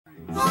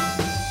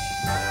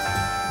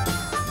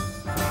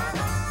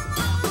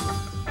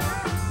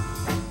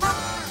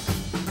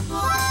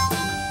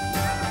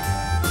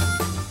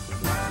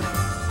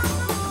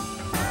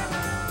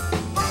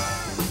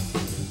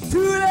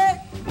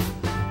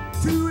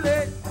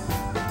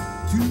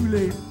too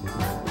late.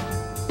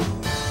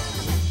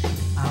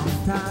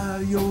 I'm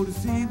tired of your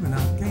deceiving,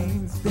 I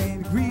can't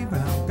stand grieving,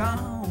 I'm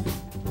gone.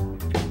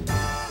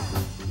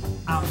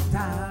 I'm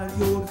tired of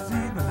your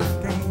deceiving,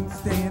 I can't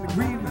stand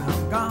grieving,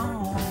 I'm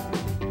gone.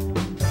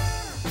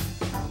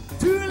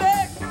 Too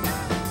late,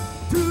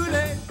 too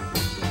late,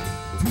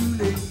 too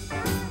late.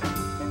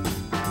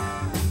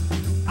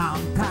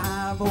 I'm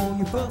tired of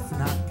you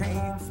fussing, I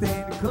can't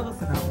stand the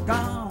cussing, I'm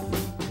gone.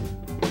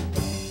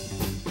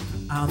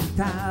 I'm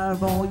tired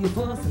of all your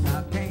fussing,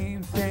 I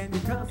can't stand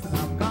your cussing,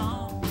 I'm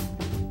gone.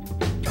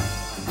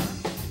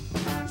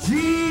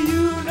 Gee,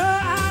 you know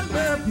I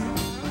love you,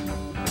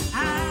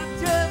 I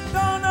just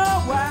don't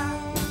know why.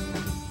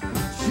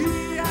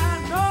 Gee,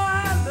 I know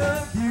I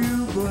love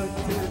you, but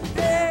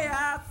today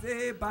I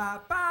say bye,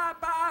 bye,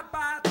 bye,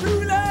 bye.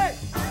 Too late,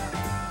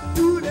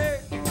 too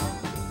late,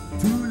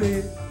 too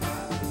late.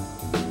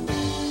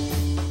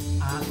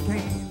 I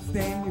can't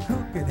stand you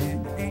cooking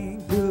and you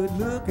ain't good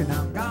looking,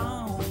 I'm gone.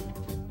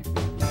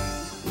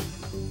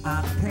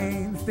 I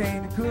can't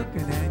stand you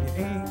cooking and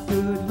you ain't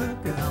good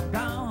looking, I'm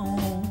gone.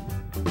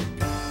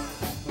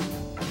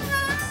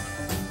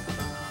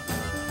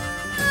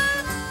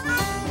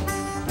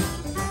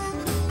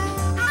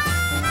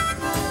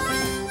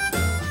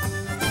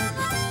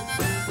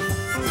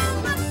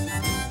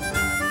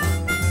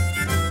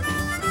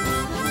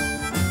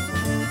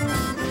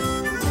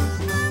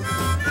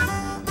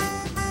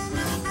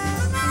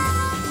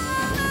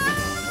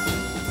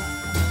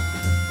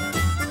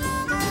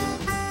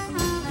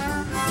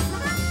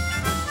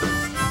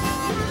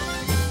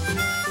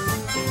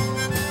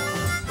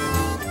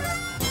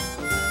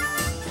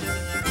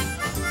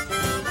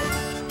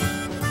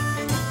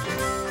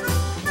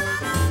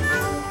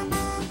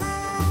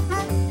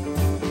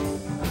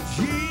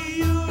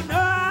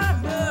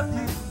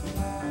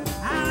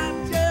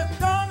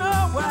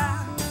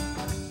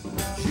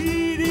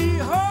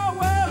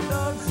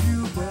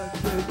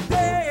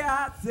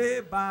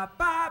 Say bye,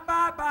 bye,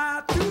 bye,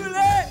 bye. Too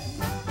late,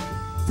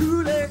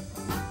 too late,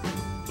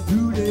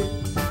 too late.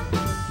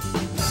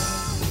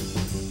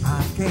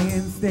 I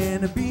can't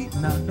stand a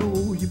beating, I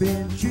know you've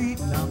been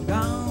cheating, I'm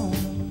gone.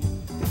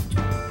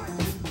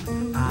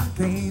 I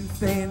can't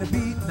stand a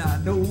beating, I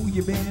know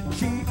you've been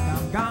cheating,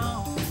 I'm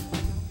gone.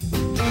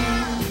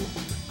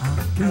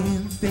 I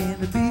can't stand